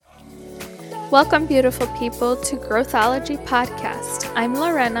Welcome, beautiful people, to Growthology Podcast. I'm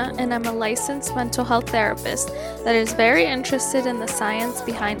Lorena, and I'm a licensed mental health therapist that is very interested in the science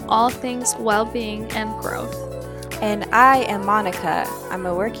behind all things well-being and growth. And I am Monica. I'm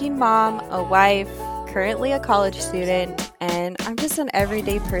a working mom, a wife, currently a college student, and I'm just an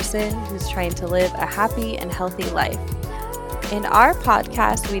everyday person who's trying to live a happy and healthy life. In our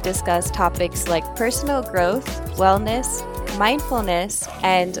podcast, we discuss topics like personal growth, wellness, mindfulness,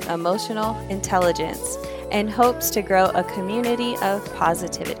 and emotional intelligence, in hopes to grow a community of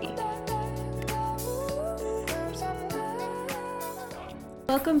positivity.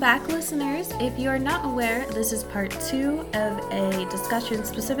 Welcome back, listeners. If you are not aware, this is part 2 of a discussion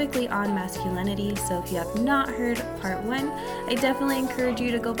specifically on masculinity. So if you have not heard part 1, I definitely encourage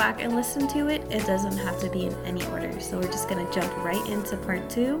you to go back and listen to it. It doesn't have to be in any order. So we're just going to jump right into part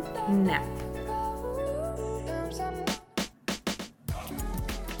 2 now.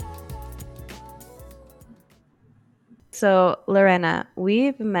 So, Lorena,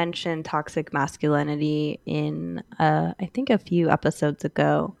 we've mentioned toxic masculinity in, I think, a few episodes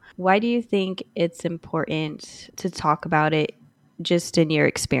ago. Why do you think it's important to talk about it just in your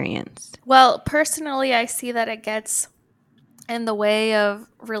experience? Well, personally, I see that it gets in the way of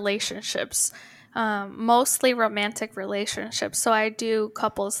relationships, mostly romantic relationships. So I do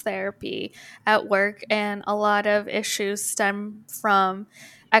couples therapy at work, and a lot of issues stem from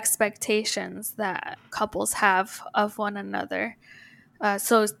expectations that couples have of one another.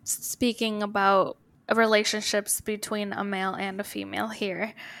 So speaking about relationships between a male and a female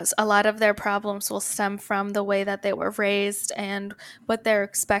here, a lot of their problems will stem from the way that they were raised and what they're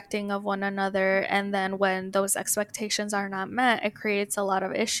expecting of one another. And then when those expectations are not met, it creates a lot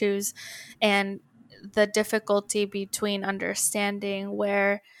of issues, and the difficulty between understanding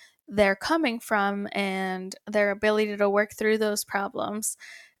where they're coming from and their ability to work through those problems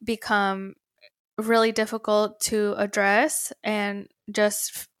become really difficult to address and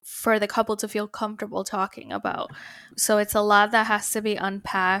just for the couple to feel comfortable talking about. So it's a lot that has to be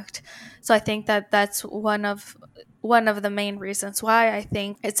unpacked. So I think that that's one of the main reasons why I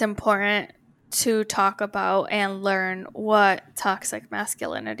think it's important to talk about and learn what toxic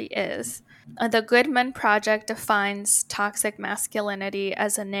masculinity is. The Goodman Project defines toxic masculinity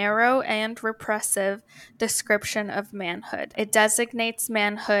as a narrow and repressive description of manhood. It designates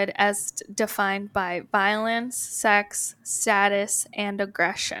manhood as defined by violence, sex, status, and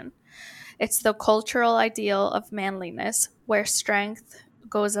aggression. It's the cultural ideal of manliness, where strength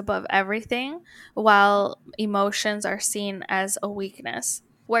goes above everything, while emotions are seen as a weakness.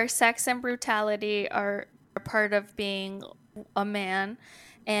 Where sex and brutality are a part of being a man,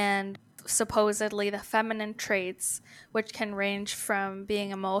 and supposedly the feminine traits, which can range from being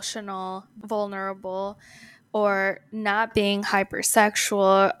emotional, vulnerable, or not being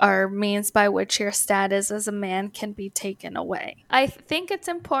hypersexual, are means by which your status as a man can be taken away. I think it's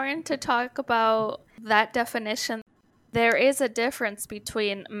important to talk about that definition. There is a difference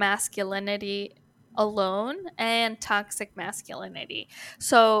between masculinity alone and toxic masculinity.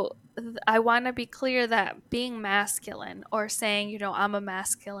 So I want to be clear that being masculine, or saying, I'm a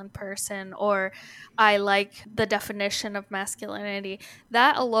masculine person, or I like the definition of masculinity,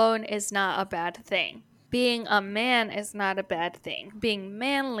 that alone is not a bad thing. Being a man is not a bad thing. Being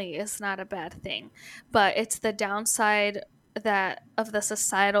manly is not a bad thing. But it's the downside that of the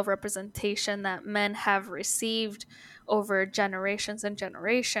societal representation that men have received over generations and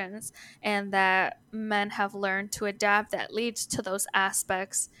generations, and that men have learned to adapt, that leads to those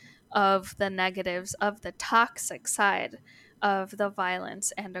aspects of the negatives of the toxic side of the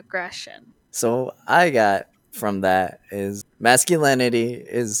violence and aggression. So I got from that is masculinity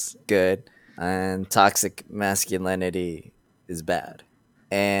is good and toxic masculinity is bad.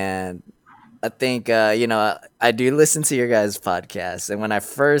 And I think, I do listen to your guys' podcast. And when I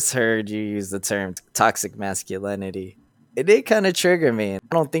first heard you use the term toxic masculinity, it did kind of trigger me. I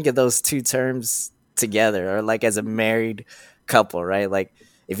don't think of those two terms together, or like as a married couple, right? Like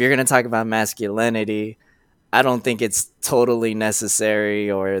if you're going to talk about masculinity, I don't think it's totally necessary,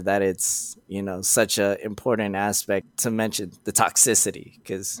 or that it's, such a important aspect to mention the toxicity,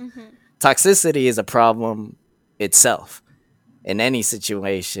 because toxicity is a problem itself in any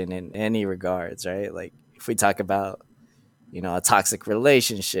situation, in any regards, right? Like if we talk about, a toxic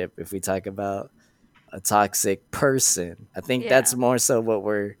relationship, if we talk about a toxic person, I think that's more so what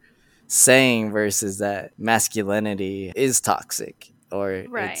we're saying, versus that masculinity is toxic, or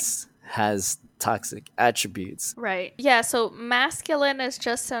it's has toxic attributes. Right. Yeah, so masculine is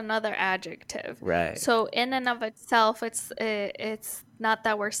just another adjective. Right. So in and of itself, it's not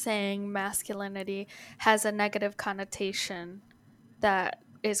that we're saying masculinity has a negative connotation that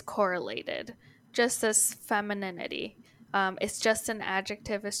is correlated, just as femininity. It's just an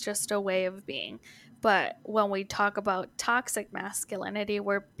adjective, it's just a way of being. But when we talk about toxic masculinity,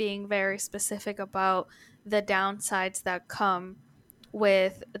 we're being very specific about the downsides that come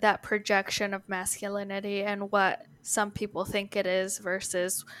with that projection of masculinity and what some people think it is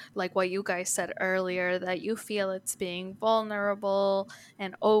versus like what you guys said earlier, that you feel it's being vulnerable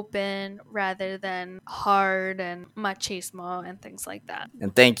and open rather than hard and machismo and things like that.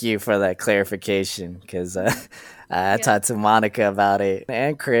 And thank you for that clarification, because I Yeah. talked to Monica about it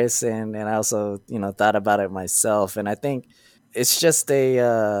and Chris, and I also thought about it myself, and I think it's just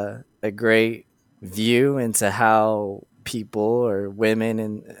a great view into how people or women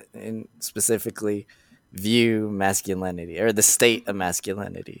and specifically view masculinity or the state of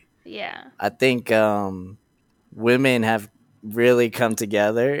masculinity. Yeah. I think women have really come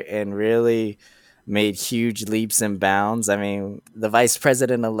together and really made huge leaps and bounds. I mean, the vice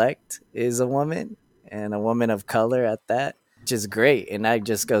president elect is a woman and a woman of color at that, which is great. And that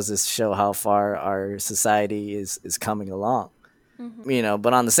just goes to show how far our society is coming along. Mm-hmm.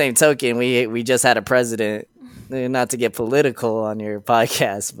 But on the same token, we just had a president, not to get political on your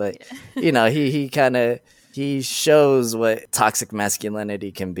podcast, but he kind of he shows what toxic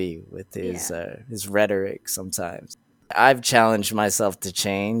masculinity can be with his rhetoric sometimes. I've challenged myself to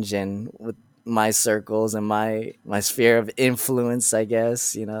change, and with my circles and my sphere of influence, I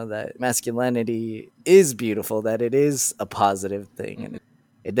guess, that masculinity is beautiful, that it is a positive thing, and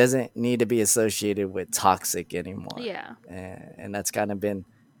it doesn't need to be associated with toxic anymore. Yeah. And that's kind of been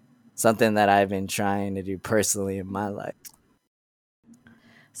something that I've been trying to do personally in my life.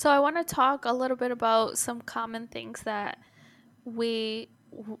 So I want to talk a little bit about some common things that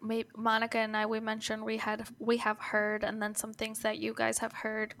Monica and I, we mentioned we have heard, and then some things that you guys have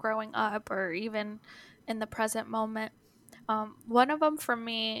heard growing up or even in the present moment. One of them for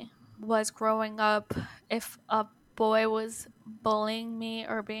me was growing up, if a boy was bullying me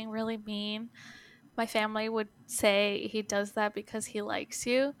or being really mean, my family would say he does that because he likes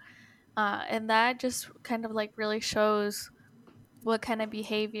you. And that just kind of like really shows what kind of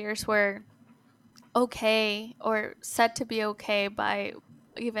behaviors were okay or said to be okay by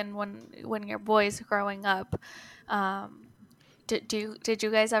even when you're boys growing up. Did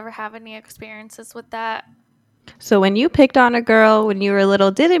you guys ever have any experiences with that? So when you picked on a girl when you were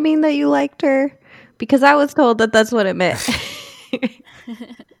little, did it mean that you liked her? Because I was told that that's what it meant.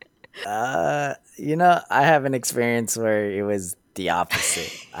 I have an experience where it was the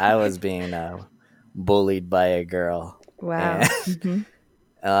opposite. I was being bullied by a girl. Wow.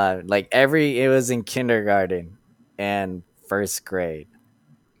 And, it was in kindergarten and first grade.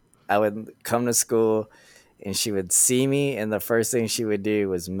 I would come to school and she would see me, and the first thing she would do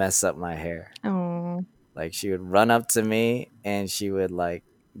was mess up my hair. Oh. Like, she would run up to me and she would like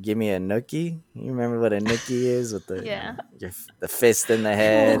give me a nookie. You remember what a nookie is, with the the fist in the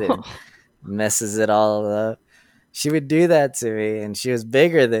head and messes it all up. She would do that to me, and she was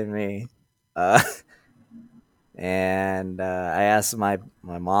bigger than me. And I asked my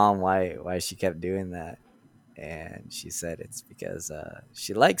mom why she kept doing that, and she said it's because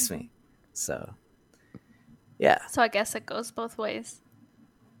she likes me. So yeah. So I guess it goes both ways.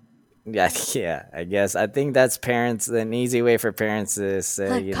 Yeah, I guess. I think that's parents. An easy way for parents to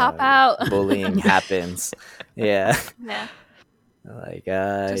say, pop out. Bullying happens. Yeah. Yeah. Like,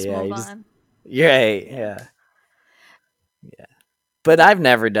 Just move on. You're right. Yeah. But I've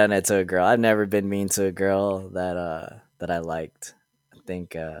never done it to a girl. I've never been mean to a girl that I liked. I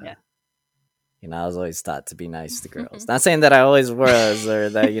think, I was always taught to be nice to girls. Not saying that I always was, or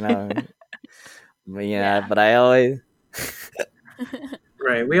that, but I always.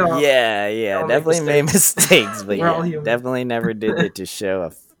 Right, we all. Yeah, all definitely made mistakes, but We're all human. definitely never did it to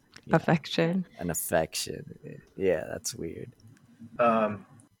show Affection. an affection. Yeah, that's weird. I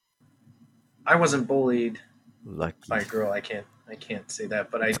wasn't bullied Lucky. by a girl. I can't say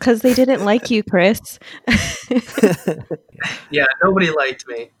that, but I. It's because they didn't like you, Chris. Yeah, nobody liked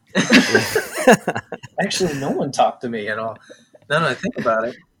me. Actually, no one talked to me at all. Now that I think about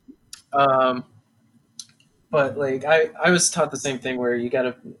it. But like I was taught the same thing, where you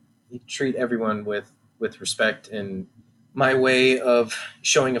treat everyone with respect, and my way of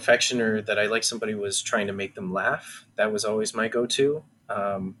showing affection or that I like somebody was trying to make them laugh. That was always my go-to.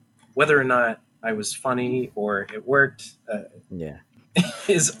 Whether or not I was funny or it worked,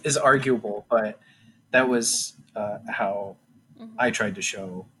 is arguable, but that was how I tried to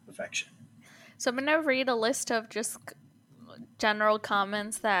show affection. So I'm gonna read a list of just general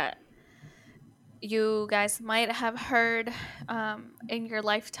comments that you guys might have heard in your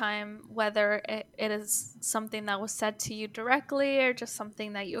lifetime, whether it is something that was said to you directly or just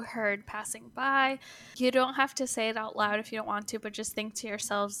something that you heard passing by. You don't have to say it out loud if you don't want to, but just think to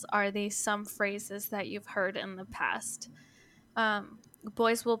yourselves, are these some phrases that you've heard in the past?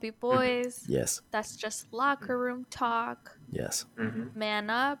 Boys will be boys. Yes. That's just locker room talk. Yes. Mm-hmm. Man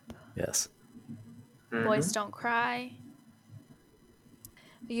up. Yes. Boys don't cry.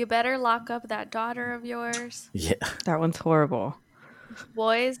 You better lock up that daughter of yours. Yeah. That one's horrible.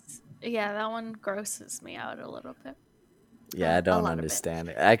 Boys, yeah, that one grosses me out a little bit. Yeah, I A don't lot of it. understand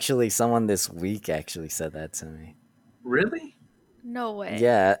it. Actually, someone this week actually said that to me. Really? No way.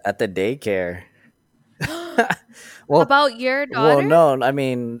 Yeah, at the daycare. Well, About your daughter? well, no, I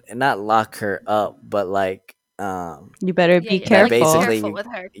mean not lock her up, but like, You better Yeah, be yeah, careful. basically, careful with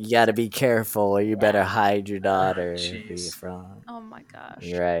her. you got to be careful, or you better hide your daughter jeez. from. Oh my gosh.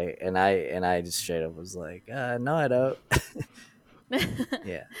 You're right, and I just straight up was like, no, I don't.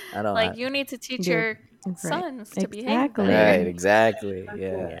 Yeah, I don't. Like, you need to teach You're- your right. sons to behave Exactly. better. Right, exactly.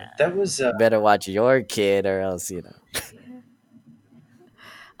 Yeah. That was You better watch your kid, or else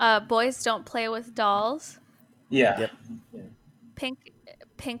Boys don't play with dolls. yeah. Yep.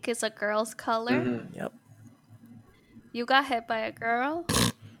 Pink is a girl's color. Mhm. Yep. You got hit by a girl.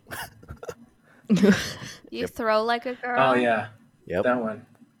 You throw like a girl. Oh yeah, Yep. that one.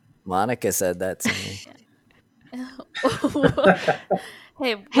 Monica said that to me.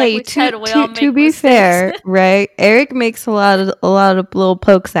 Hey, like Hey, we said, we all make to be mistakes. fair, right? Eric makes a lot of little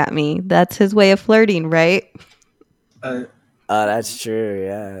pokes at me. That's his way of flirting, right? Uh, Oh, that's true.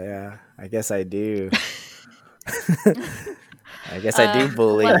 Yeah. I guess I do. I guess I do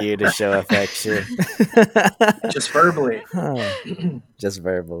bully what- you to show affection. just verbally. Just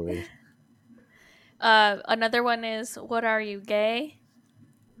verbally. Another one is, what are you, gay?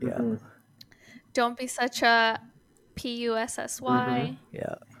 Yeah. Mhm. Don't be such a pussy.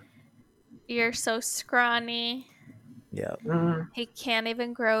 Yeah. You're so scrawny. Yeah. Mhm. He can't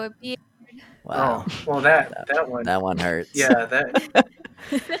even grow a beard. Wow. Oh, well, that one. That one hurts. Yeah,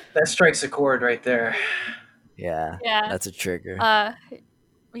 that strikes a chord right there. Yeah. Yeah. That's a trigger.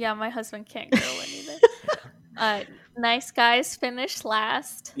 Yeah, my husband can't grow one either. Nice guys finish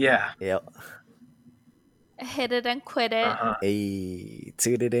last. Yeah. Yep. Hit it and quit it. Uh-huh. Hey,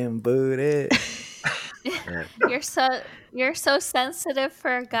 toot it and boot it. Yeah. You're so sensitive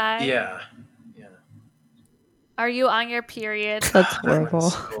for a guy. Yeah. Are you on your period? That's That one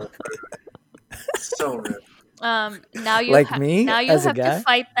horrible. is so rude. Now you Like me now you as a have guy? to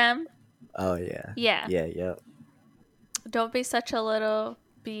fight them. Oh yeah. Yeah. Yeah. Yep. Don't be such a little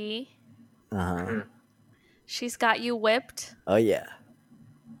bee. Uh-huh. She's got you whipped. Oh yeah.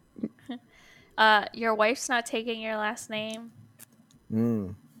 Your wife's not taking your last name.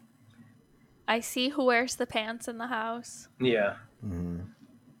 Mm. I see who wears the pants in the house. Yeah. Mm.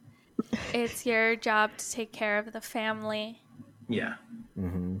 It's your job to take care of the family Yeah.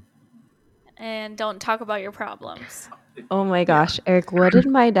 Mm-hmm. and don't talk about your problems. Oh my gosh, Eric, what did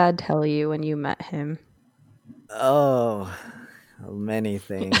my dad tell you when you met him? Oh, many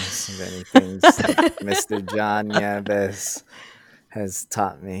things. Mr. John Yabes has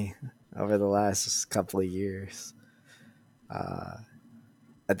taught me over the last couple of years.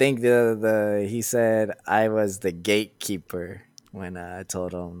 I think he said I was the gatekeeper when I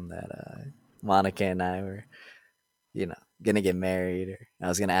told him that Monica and I were, gonna get married, or I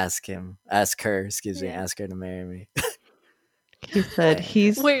was gonna ask her to marry me. He said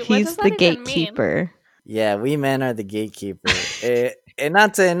he's Wait, what does the that even mean? gatekeeper. Yeah, we men are the gatekeeper. And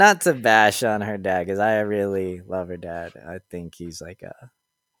not to bash on her dad, because I really love her dad. I think he's like a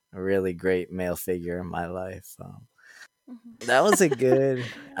really great male figure in my life. That was a good.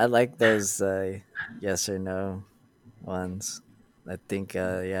 I like those yes or no ones. I think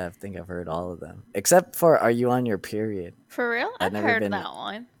I've heard all of them except for "Are you on your period?" For real? I've I've never heard been- that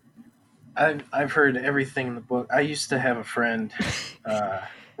one. I've heard everything in the book. I used to have a friend.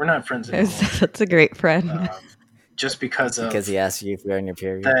 We're not friends anymore. That's a great friend. Just because of Because he asked you if you're on your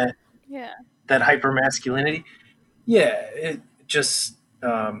period. that Yeah. that hyper masculinity. Yeah, it just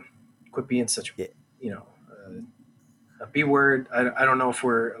quit being such Yeah. a B word. I don't know if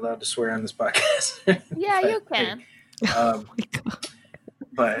we're allowed to swear on this podcast. Yeah, you But, can. Oh my God.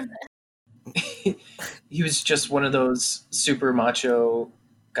 but he was just one of those super macho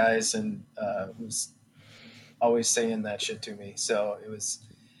guys, and was always saying that shit to me. So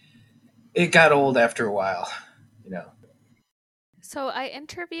it got old after a while, So I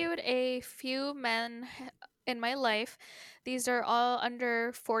interviewed a few men in my life. These are all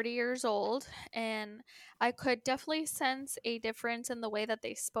under 40 years old, and I could definitely sense a difference in the way that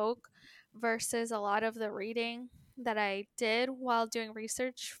they spoke versus a lot of the reading that I did while doing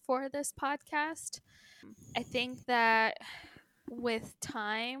research for this podcast. I think that with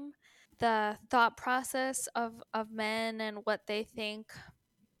time, the thought process of men and what they think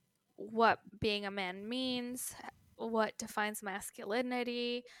what being a man means, what defines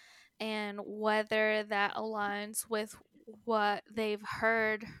masculinity, and whether that aligns with what they've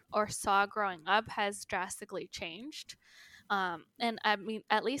heard or saw growing up has drastically changed. And I mean,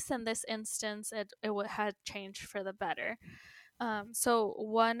 at least in this instance, it had changed for the better. So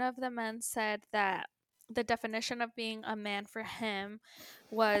one of the men said that the definition of being a man for him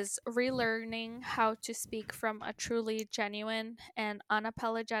was relearning how to speak from a truly genuine and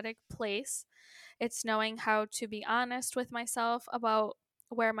unapologetic place. It's knowing how to be honest with myself about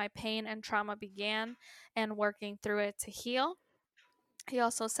where my pain and trauma began and working through it to heal. He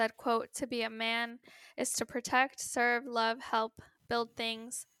also said, quote, to be a man is to protect, serve, love, help, build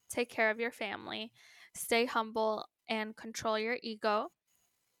things, take care of your family, stay humble, and control your ego.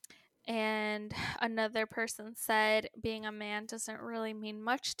 And another person said, being a man doesn't really mean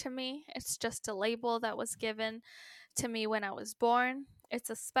much to me. It's just a label that was given to me when I was born. It's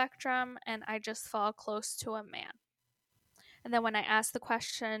a spectrum, and I just fall close to a man. And then when I asked the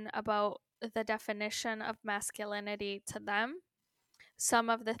question about the definition of masculinity to them, some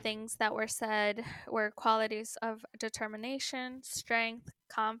of the things that were said were qualities of determination, strength,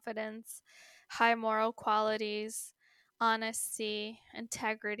 confidence, high moral qualities, honesty,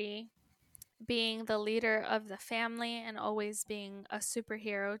 integrity, being the leader of the family and always being a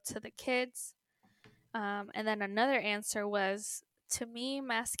superhero to the kids. And then another answer was, to me,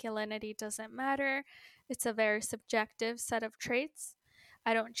 masculinity doesn't matter. It's a very subjective set of traits.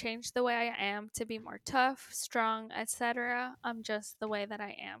 I don't change the way I am to be more tough, strong, etc. I'm just the way that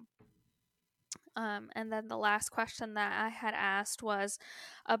I am. And then the last question that I had asked was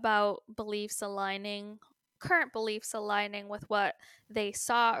about current beliefs aligning with what they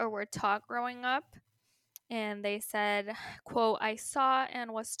saw or were taught growing up. And they said, quote, I saw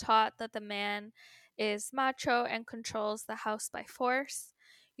and was taught that the man is macho and controls the house by force.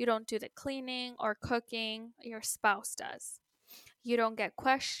 You don't do the cleaning or cooking, your spouse does. You don't get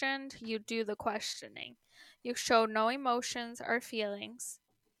questioned, you do the questioning. You show no emotions or feelings.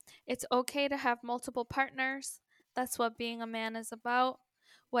 It's okay to have multiple partners. That's what being a man is about.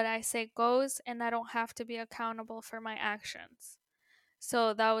 What I say goes, and I don't have to be accountable for my actions.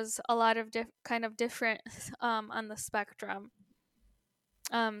 So that was a lot of kind of different on the spectrum.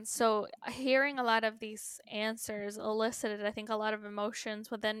 So hearing a lot of these answers elicited, I think, a lot of emotions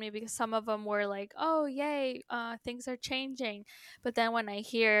within me, because some of them were like, "Oh, yay, things are changing," but then when I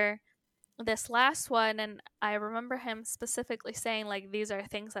hear this last one, and I remember him specifically saying, like, these are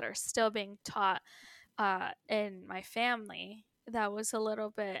things that are still being taught in my family, that was a little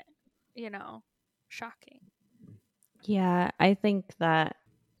bit, shocking. Yeah, I think that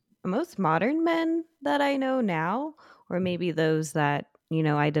most modern men that I know now, or maybe those that,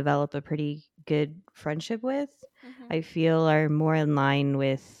 I develop a pretty good friendship with, I feel are more in line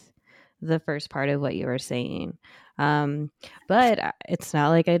with the first part of what you were saying. But it's not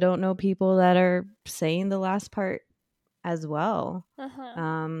like I don't know people that are saying the last part as well.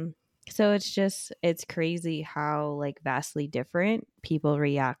 So it's crazy how like vastly different people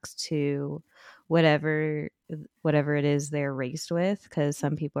react to whatever it is they're raised with, because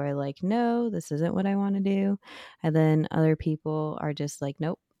some people are like, no, this isn't what I want to do, and then other people are just like,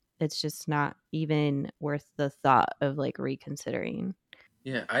 nope, it's just not even worth the thought of like reconsidering.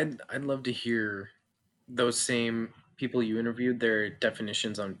 Yeah, I'd love to hear those same people you interviewed, their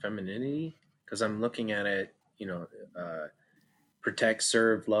definitions on femininity, because I'm looking at it, protect,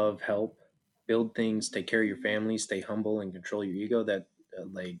 serve, love, help, build things, take care of your family, stay humble, and control your ego. That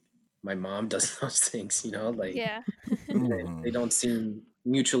like my mom does those things, like Yeah. they don't seem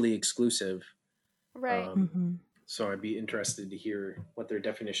mutually exclusive. Right. So I'd be interested to hear what their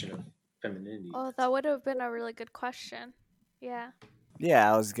definition of femininity Oh, is. that would have been a really good question. Yeah.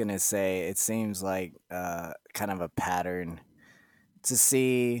 Yeah, I was gonna say it seems like kind of a pattern to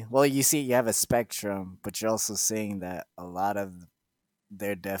see. Well, you have a spectrum, but you're also seeing that a lot of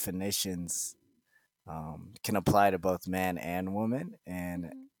their definitions can apply to both man and woman,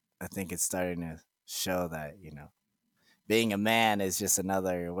 and I think it's starting to show that being a man is just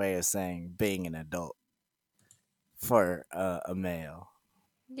another way of saying being an adult for a male.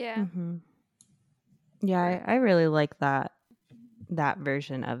 Yeah. Yeah, I really like that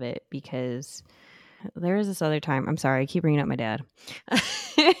version of it, because there was this other time. I'm sorry, I keep bringing up my dad.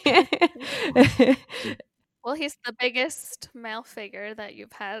 Well, he's the biggest male figure that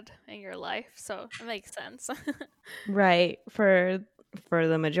you've had in your life, so it makes sense. Right. For for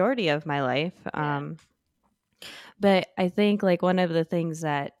the majority of my life. Yeah. But I think like one of the things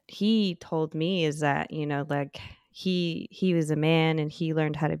that he told me is that, like he was a man and he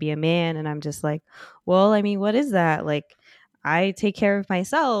learned how to be a man, and I'm just like, well, I mean, what is that? Like I take care of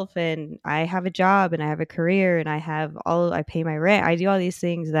myself and I have a job and I have a career and I pay my rent. I do all these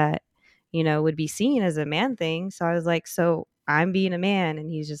things that, would be seen as a man thing. So I was like, so I'm being a man, and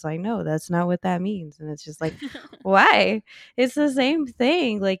he's just like, no, that's not what that means. And it's just like, why? It's the same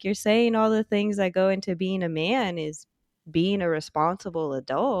thing. Like you're saying all the things that go into being a man is being a responsible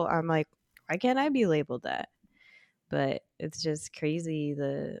adult. I'm like, why can't I be labeled that? But it's just crazy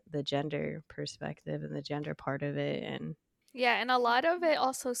the gender perspective and the gender part of it. And Yeah, and a lot of it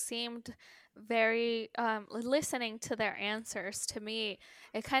also seemed very listening to their answers to me,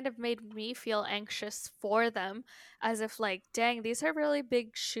 it kind of made me feel anxious for them, as if like, dang, these are really big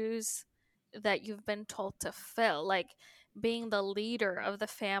shoes that you've been told to fill, like being the leader of the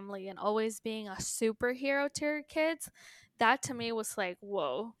family and always being a superhero to your kids. That to me was like,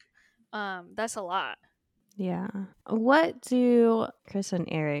 whoa, that's a lot. yeah. Chris and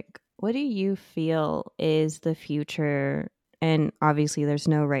Eric, what do you feel is the future? And obviously, there's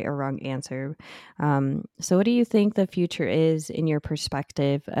no right or wrong answer. So, what do you think the future is in your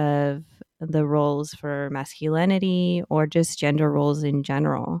perspective of the roles for masculinity or just gender roles in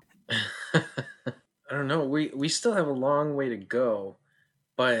general? I don't know. We still have a long way to go,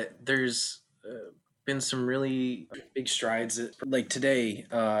 but there's been some really big strides. Like today,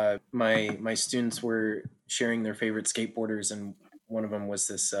 my students were sharing their favorite skateboarders, and one of them was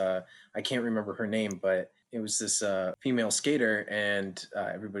this. I can't remember her name, but it was this female skater, and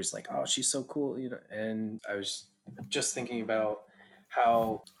everybody's like, "Oh, she's so cool," you know. And I was just thinking about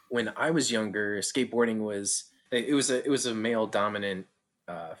how when I was younger, skateboarding was it was a male dominant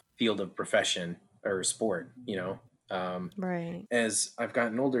field of profession or sport, you know. Right. As I've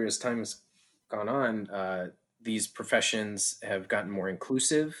gotten older, as time has gone on, these professions have gotten more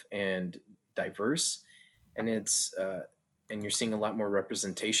inclusive and diverse, and and you're seeing a lot more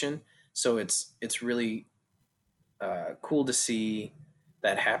representation. So it's really cool to see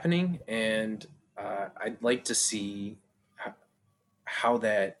that happening, and I'd like to see how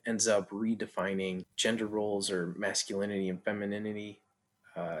that ends up redefining gender roles or masculinity and femininity.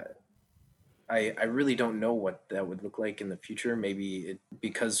 Uh, I really don't know what that would look like in the future. Maybe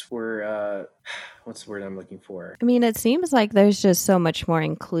because we're what's the word I'm looking for? I mean, it seems like there's just so much more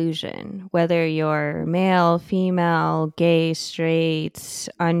inclusion, whether you're male, female, gay, straight,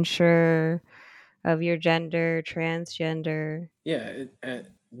 unsure of your gender, transgender. Yeah,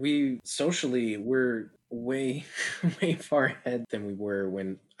 we socially we're way way far ahead than we were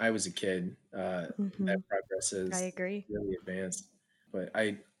when I was a kid. Hmm. That progress I is agree. really advanced, but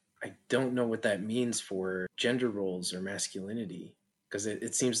I don't know what that means for gender roles or masculinity because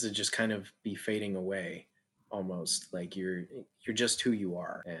it seems to just kind of be fading away almost like you're just who you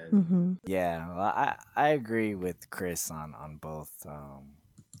are and Hmm. Yeah, well, I agree with Chris on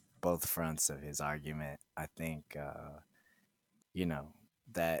both fronts of his argument. I think you know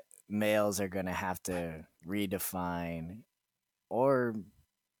that males are gonna have to redefine or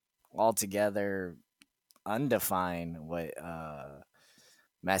altogether undefine what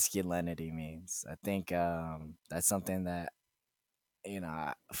masculinity means. I think that's something that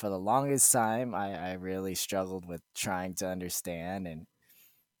for the longest time I really struggled with trying to understand, and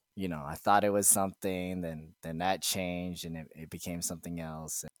I thought it was something, then that changed and it became something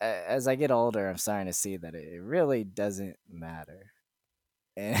else. As I get older, I'm starting to see that it really doesn't matter.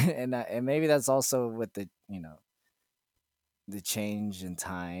 And maybe that's also with the change in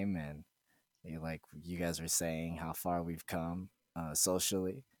time, and like you guys were saying, how far we've come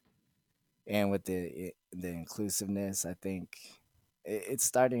socially, and with the inclusiveness. I think it's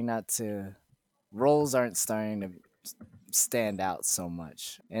starting not to roles aren't starting to stand out so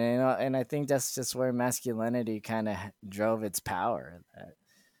much, and I think that's just where masculinity kind of drove its power, that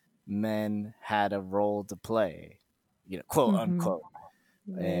men had a role to play, quote Hmm. unquote,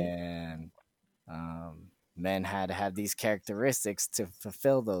 Right. and men had to have these characteristics to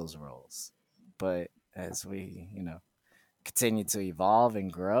fulfill those roles. But as we continue to evolve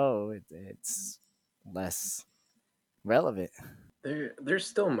and grow, it's less relevant. there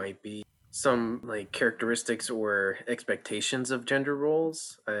still might be some like characteristics or expectations of gender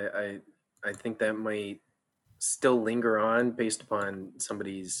roles. I think that might still linger on based upon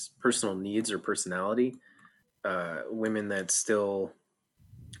somebody's personal needs or personality. Women that still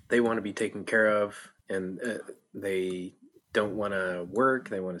they want to be taken care of and they don't want to work,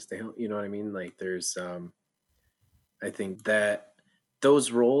 they want to stay home, you know what I mean? Like there's I think that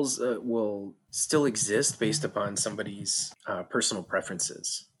those roles will still exist based upon somebody's personal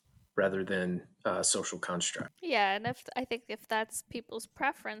preferences rather than social construct. Yeah, and I think if that's people's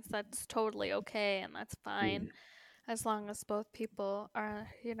preference, that's totally okay and that's fine, as long as both people are,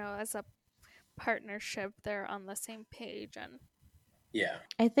 as a partnership, they're on the same page. And Yeah.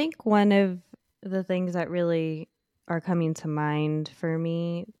 I think one of the things that really are coming to mind for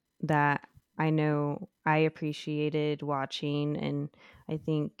me that I know I appreciated watching, and I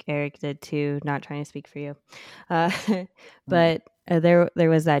think Eric did too, not trying to speak for you. Uh, but there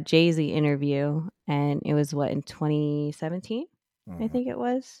was that Jay-Z interview, and it was what, in 2017? I think it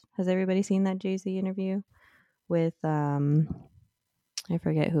was. Has everybody seen that Jay-Z interview with I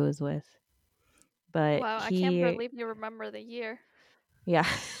forget who it was with. But wow, I can't he, believe you remember the year. yeah.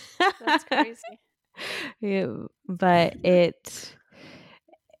 That's crazy. Yeah, but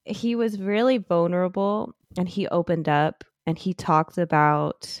he was really vulnerable, and he opened up, and he talked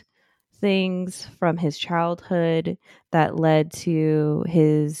about things from his childhood that led to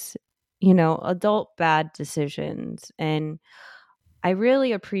his, adult bad decisions. And I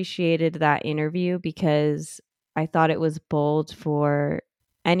really appreciated that interview because I thought it was bold for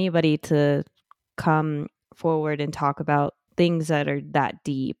anybody to come forward and talk about things that are that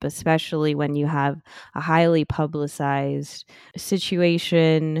deep, especially when you have a highly publicized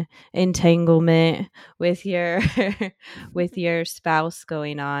situation, entanglement with your with your spouse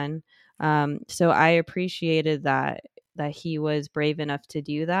going on. So I appreciated that he was brave enough to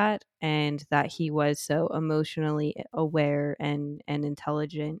do that, and that he was so emotionally aware and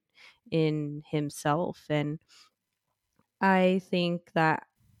intelligent in himself. And I think that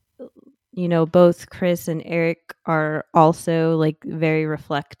both Chris and Eric are also like very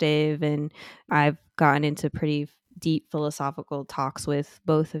reflective, and I've gotten into pretty deep philosophical talks with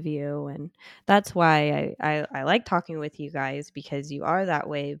both of you, and that's why I like talking with you guys, because you are that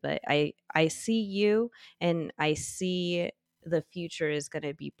way. But I see you, and I see the future is going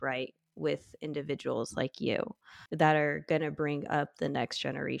to be bright with individuals like you that are going to bring up the next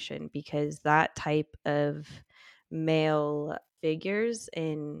generation, because that type of male figures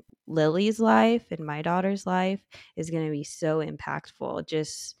in Lily's life and my daughter's life is going to be so impactful,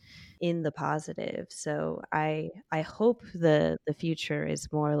 just in the positive. So I hope the future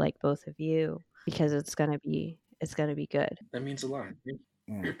is more like both of you, because it's gonna be good. That means a lot.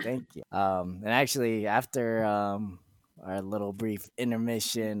 Yeah, thank you. And actually, after our little brief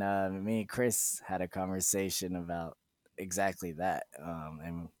intermission, me and Chris had a conversation about exactly that,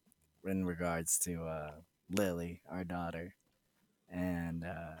 and in regards to Lily, our daughter, and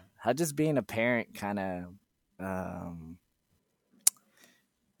how just being a parent kind of um,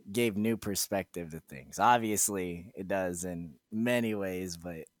 gave new perspective to things. Obviously, it does in many ways,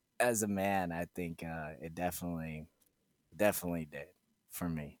 but as a man, I think it definitely did for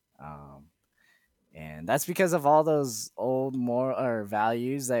me. And that's because of all those old moral or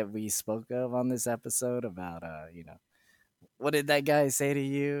values that we spoke of on this episode about, what did that guy say to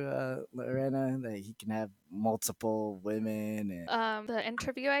you, Lorena, that he can have multiple women and The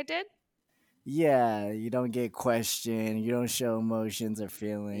interview I did. yeah, you don't get questioned, you don't show emotions or Yeah,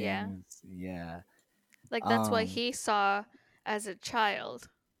 feelings. Yeah. like that's what Um, he saw as a child.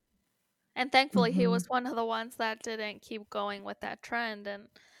 And thankfully, he Mm-hmm. was one of the ones that didn't keep going with that trend. And,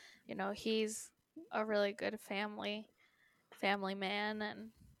 he's a really good family man, and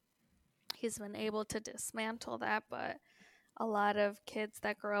he's been able to dismantle that. But a lot of kids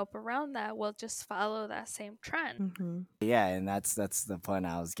that grow up around that will just follow that same trend. Mm-hmm. yeah, and that's the point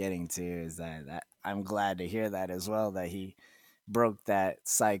I was getting to is that I'm glad to hear that as well that he broke that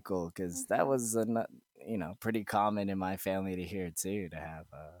cycle because that Mhm. was pretty common in my family to hear too to have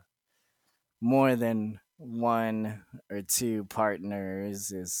more than one or two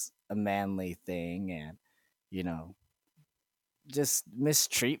partners is a manly thing and you know just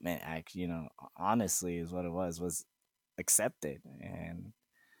mistreatment act honestly is what it was accepted and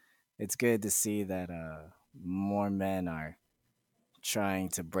it's good to see that more men are trying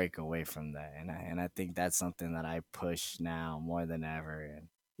to break away from that and I think that's something that I push now more than ever and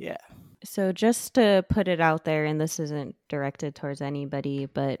yeah. So just to put it out there, and this isn't directed towards anybody,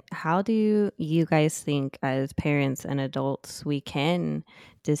 but how do you guys think as parents and adults we can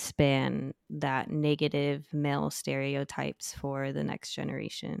disband that negative male stereotypes for the next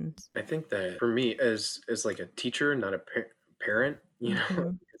generations? I think that for me, as like a teacher, not a parent, Mm-hmm.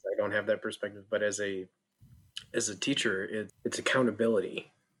 because I don't have that perspective, but as a teacher, it's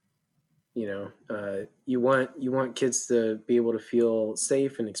accountability. You want kids to be able to feel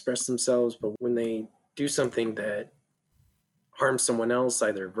safe and express themselves, but when they do something that harms someone else,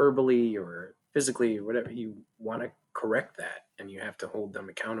 either verbally or physically or whatever, you want to correct that, and you have to hold them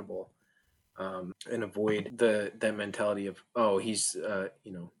accountable, and avoid that mentality of, oh, he's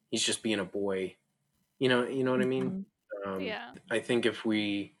he's just being a boy. You know what I mean. Mhm. Yeah. I think if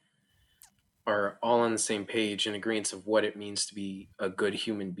we are all on the same page and agreement of what it means to be a good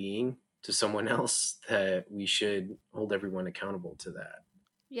human being to someone else, that we should hold everyone accountable to that.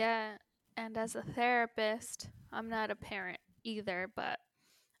 Yeah. And as a therapist, I'm not a parent either, but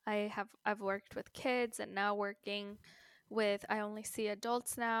I've worked with kids and now working with I only see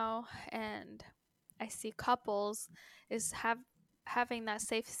adults now, and I see couples is having that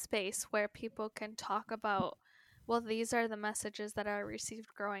safe space where people can talk about, well, these are the messages that I received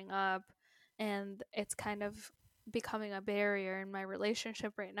growing up, and it's kind of becoming a barrier in my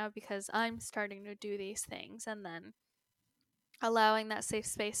relationship right now because I'm starting to do these things, and then allowing that safe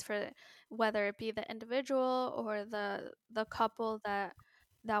space for whether it be the individual or the couple that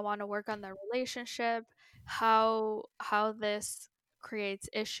want to work on their relationship, how this creates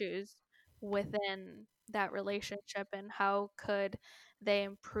issues within that relationship, and how could they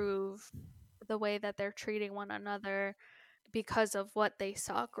improve the way that they're treating one another because of what they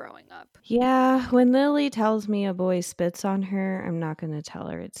saw growing up. Yeah, when Lily tells me a boy spits on her, I'm not going to tell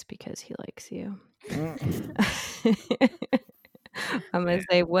her it's because he likes you. I'm going to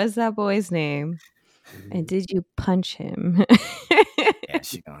say, what's that boy's name? And did you punch him? Yeah,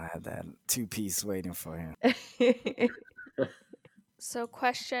 she gonna have that 2-piece waiting for him. So,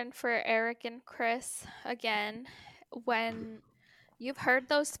 question for Eric and Chris again. When you've heard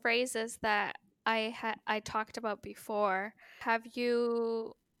those phrases that I talked about before, have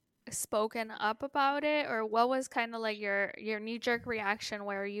you spoken up about it, or what was kind of like your knee jerk reaction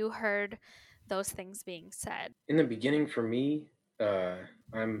where you heard those things being said? In the beginning, for me,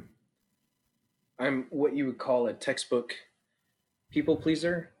 I'm what you would call a textbook people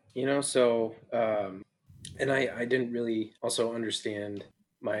pleaser, so and I didn't really also understand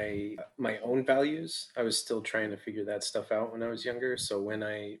my own values. I was still trying to figure that stuff out when I was younger. So when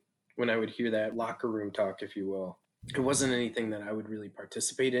I would hear that locker room talk, if you will, it wasn't anything that I would really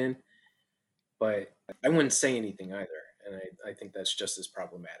participate in, but I wouldn't say anything either, and I think that's just as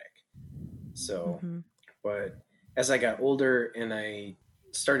problematic. So, Mhm. but as I got older and I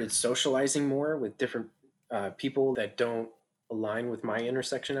started socializing more with different people that don't align with my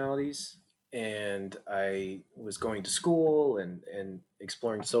intersectionalities, and I was going to school and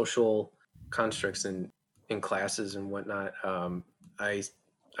exploring social constructs in classes and whatnot, I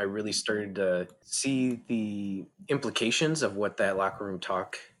really started to see the implications of what that locker room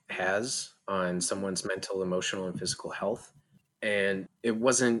talk has on someone's mental, emotional, and physical health. And it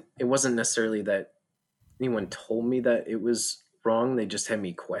wasn't necessarily that anyone told me that it was wrong. They just had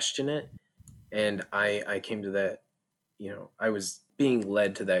me question it, and I came to that. I was being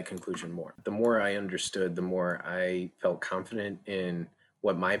led to that conclusion more. The more I understood, the more I felt confident in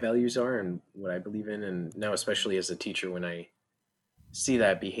what my values are and what I believe in. And now, especially as a teacher, when I see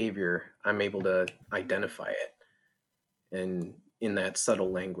that behavior, I'm able to identify it and in that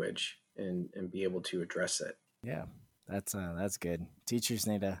subtle language and be able to address it. Yeah, that's good. Teachers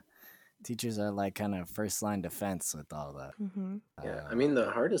are like kind of first line defense with all that. Mhm. Yeah, I mean, the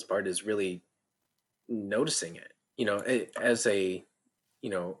hardest part is really noticing it. As a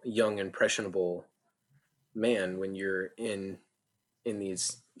young impressionable man, when you're in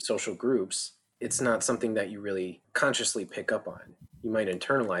these social groups, it's not something that you really consciously pick up on. You might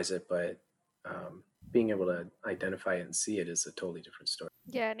internalize it, but being able to identify it and see it is a totally different story.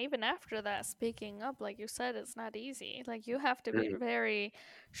 Yeah, and even after that, speaking up, like you said, it's not easy. Like you have to be Mhm. very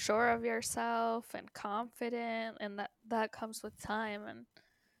sure of yourself and confident, and that comes with time, and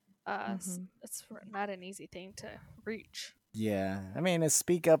Mhm. it's not an easy thing to reach. Yeah, I mean, to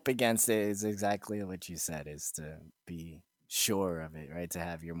speak up against it is exactly what you said, is to be sure of it, right? To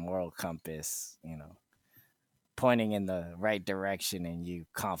have your moral compass, pointing in the right direction and you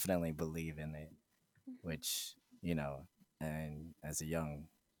confidently believe in it, which, and as a young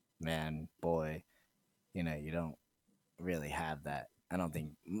man, boy, you don't really have that. I don't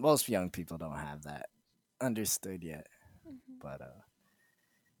think most young people don't have that understood yet. Mhm. But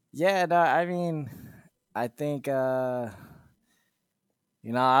yeah, no, I mean, I think I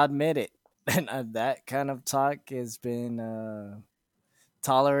admit it. And that kind of talk has been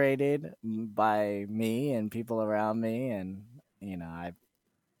tolerated by me and people around me, and I've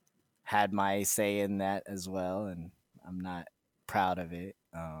had my say in that as well, and I'm not proud of it.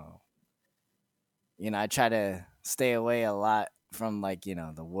 I try to stay away a lot from, like,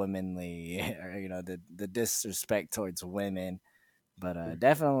 the womanly or the disrespect towards women, but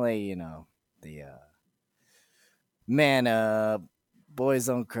definitely, the man up, boys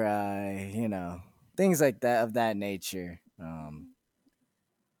don't cry, things like that of that nature.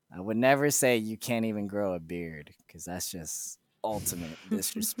 I would never say you can't even grow a beard because that's just ultimate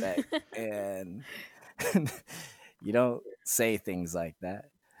disrespect, and you don't say things like that.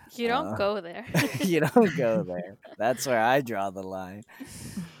 You don't go there. You don't go there. That's where I draw the line.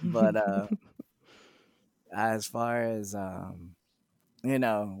 But as far as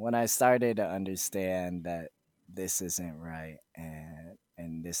when I started to understand that this isn't right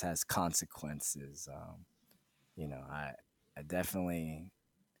and this has consequences, I definitely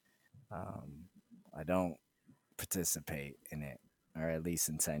um, I don't participate in it, or at least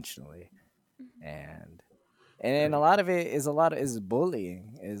intentionally, and then a lot of it is is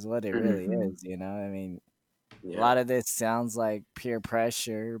bullying, is what it really Mhm. is. I mean, a Yeah. lot of this sounds like peer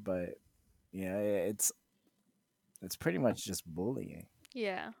pressure, but it's pretty much just bullying.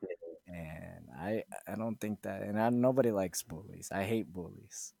 Yeah. And I don't think that, and nobody likes bullies. I hate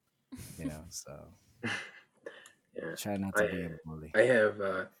bullies, so Yeah. try not to I be a bully. I have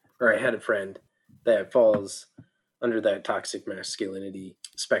or I had a friend that falls under that toxic masculinity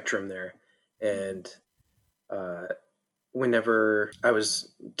spectrum there, and uh, whenever I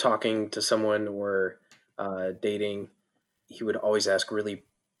was talking to someone or dating, he would always ask really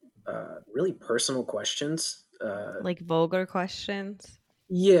personal questions. Like vulgar questions.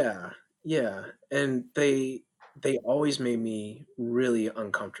 Yeah, yeah, and they always made me really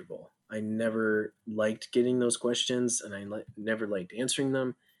uncomfortable. I never liked getting those questions, and never liked answering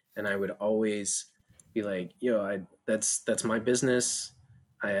them. And I would always be like, "Yo, that's my business.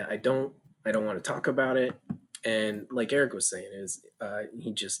 I don't want to talk about it." And like Eric was saying, is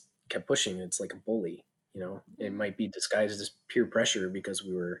he just kept pushing. It's like a bully. It might be disguised as peer pressure because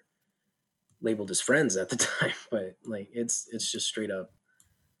we were labeled as friends at the time, but like it's just straight up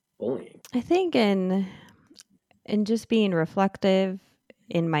bullying. I think in just being reflective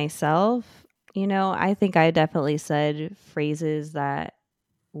in myself, I think I definitely said phrases that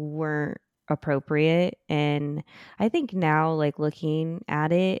weren't appropriate. And I think now, like looking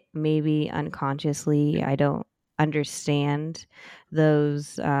at it, maybe unconsciously, I don't understand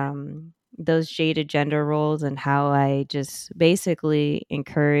those jaded gender roles and how I just basically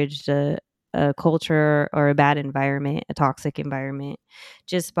encouraged a culture or a bad environment, a toxic environment,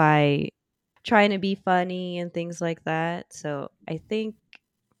 just by trying to be funny and things like that. So I think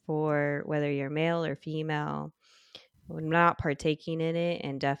for whether you're male or female, not partaking in it,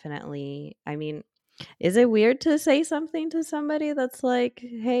 and definitely, I mean, is it weird to say something to somebody that's like,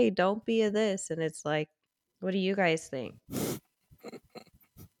 hey, don't be a this? And it's like, what do you guys think?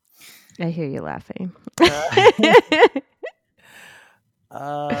 I hear you laughing.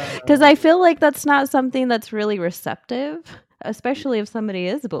 Because I feel like that's not something that's really receptive, especially if somebody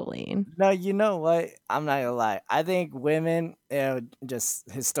is bullying. No, you know what? I'm not gonna lie. I think women, just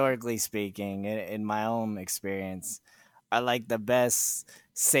historically speaking, in my own experience, are like the best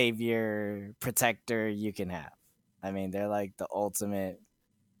savior protector you can have. I mean, they're like the ultimate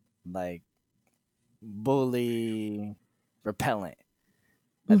like bully repellent.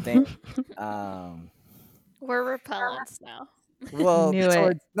 I think. Um, We're repellents now. well, Knew it.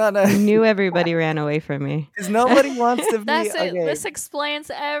 towards no, Knew everybody ran away from me. because nobody wants to be That's it. okay. This explains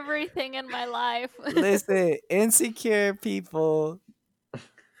everything in my life. Listen, insecure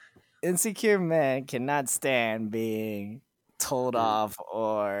men cannot stand being told off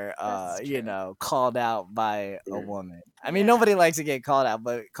or That's true. called out by a woman. I mean, Yeah. nobody likes to get called out,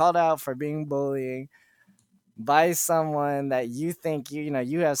 but called out for being bullying by someone that you think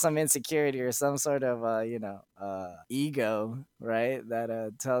you have some insecurity or some sort of ego, right?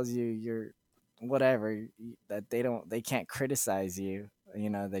 That tells you you're whatever, that they can't criticize you,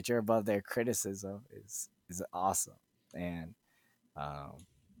 that you're above their criticism is awesome. And um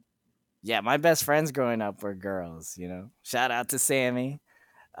yeah, my best friends growing up were girls, shout out to Sammy.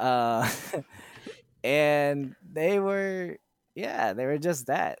 uh and they were just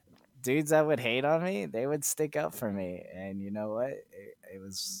that dudes that would hate on me. They would stick up for me, and you know what, it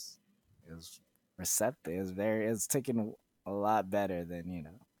was receptive. It was taken a lot better than,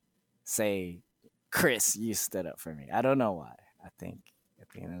 say, Chris, you stood up for me. I don't know why. I think it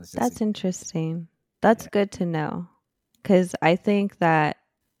was just That's interesting. That's yeah. good to know. Because I think that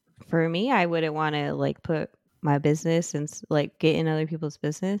for me, I wouldn't want to like put my business and like get in other people's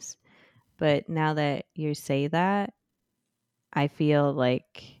business. But now that you say that, I feel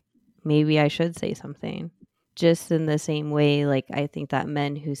like maybe I should say something. Just in the same way, like I think that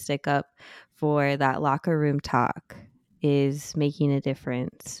men who stick up for that locker room talk is making a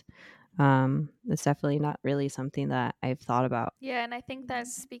difference. It's definitely not really something that I've thought about. Yeah, and I think that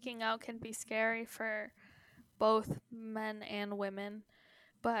speaking out can be scary for both men and women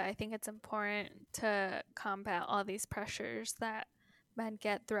but I think it's important to combat all these pressures that men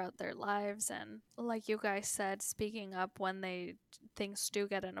get throughout their lives. And like you guys said, speaking up when things do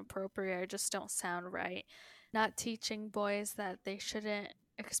get inappropriate or just don't sound right. Not teaching boys that they shouldn't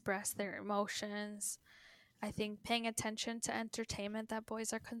express their emotions. I think paying attention to entertainment that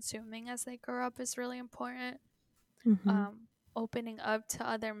boys are consuming as they grow up is really important. Opening up to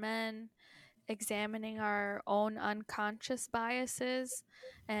other men, examining our own unconscious biases,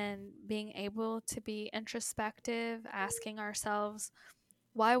 and being able to be introspective, asking ourselves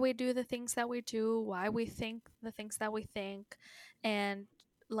why we do the things that we do, why we think the things that we think, and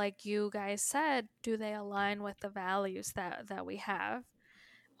like you guys said, do they align with the values that we have?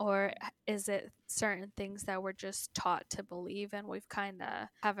 Or is it certain things that we're just taught to believe and we've kind of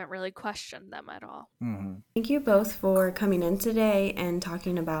haven't really questioned them at all? Thank you both for coming in today and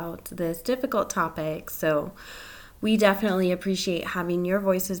talking about this difficult topic. So we definitely appreciate having your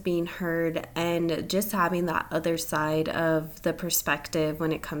voices being heard and just having that other side of the perspective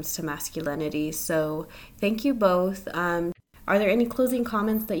when it comes to masculinity. So thank you both. Are there any closing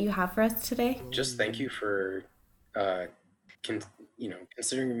comments that you have for us today? Just thank you for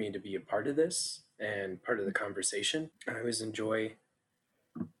considering me to be a part of this and part of the conversation. I always enjoy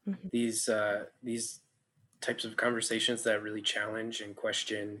these types of conversations that really challenge and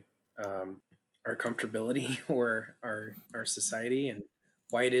question our comfortability or our society and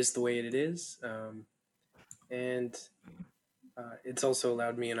why it is the way it is. And it's also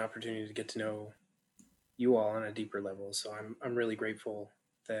allowed me an opportunity to get to know you all on a deeper level. So I'm really grateful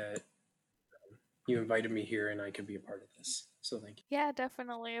that you invited me here and I could be a part of this. So thank you. Yeah,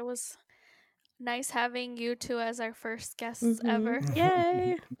 definitely. It was nice having you two as our first guests ever.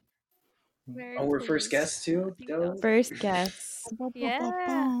 Yay! Very Oh, we're first pleased. guests too? I think that was- First guess. Yeah.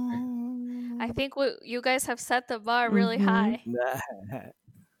 I think you guys have set the bar really high.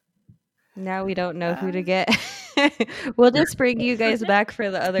 Now we don't know who to get. We'll just bring you guys back for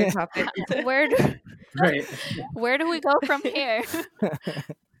the other topic. Right. Where do we go from here?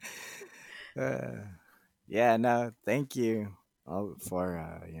 Yeah, no, thank you all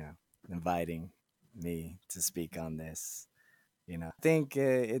for inviting me to speak on this. I think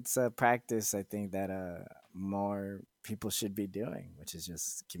it's a practice I think that more people should be doing, which is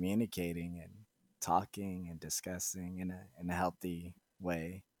just communicating and talking and discussing in a healthy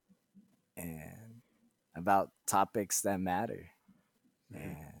way and about topics that matter.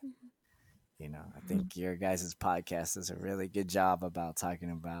 And I think your guys' podcast does a really good job about talking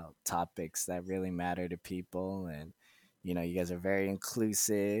about topics that really matter to people. And, you guys are very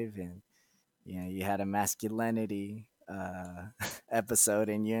inclusive and, you had a masculinity episode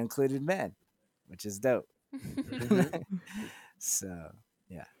and you included men, which is dope. So,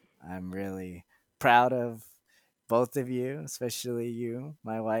 yeah, I'm really proud of both of you, especially you,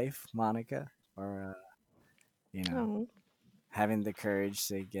 my wife, Monica, for, Oh. having the courage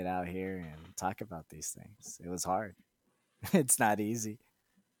to get out here and talk about these things. It was hard. It's not easy.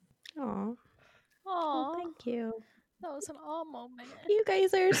 Aw. Aw, Thank you. that was an awe moment. You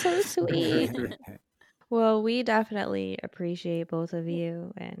guys are so sweet. Well, we definitely appreciate both of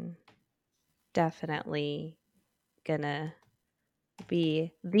you and definitely gonna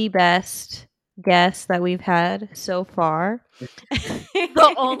be the best guest that we've had so far.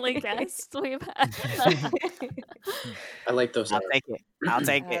 The only guest we've had. I like those. I'll take it. I'll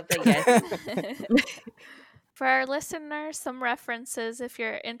take I'll it. take it. For our listeners, some references if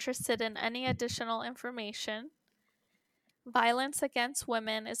you're interested in any additional information. Violence Against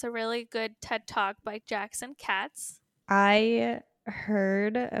Women is a really good TED Talk by Jackson Katz. I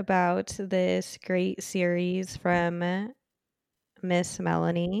heard about this great series from Miss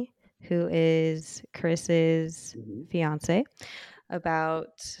Melanie, who is Chris's fiance, so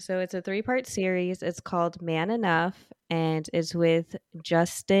it's a 3-part series. It's called Man Enough, and it's with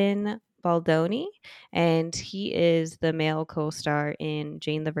Justin Baldoni, and he is the male co-star in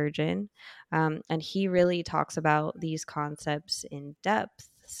Jane the Virgin, and he really talks about these concepts in depth.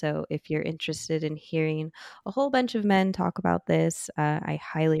 So if you're interested in hearing a whole bunch of men talk about this, I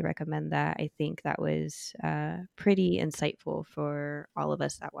highly recommend that. I think that was pretty insightful for all of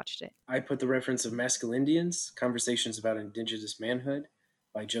us that watched it. I put the reference of Masculindians, Conversations about Indigenous Manhood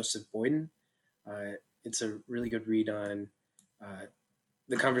by Joseph Boyden. It's a really good read on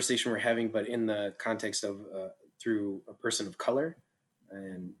the conversation we're having, but in the context of through a person of color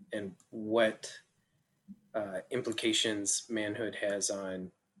and what implications manhood has on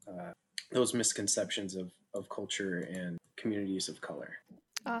those misconceptions of culture and communities of color.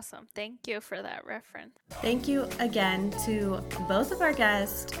 Awesome. Thank you for that reference. Thank you again to both of our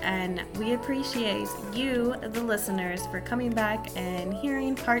guests, and we appreciate you, the listeners, for coming back and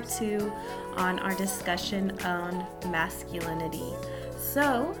hearing part 2 on our discussion on masculinity.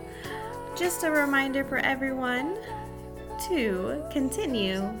 So, just a reminder for everyone to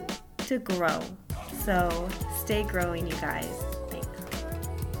continue to grow. So, stay growing, you guys.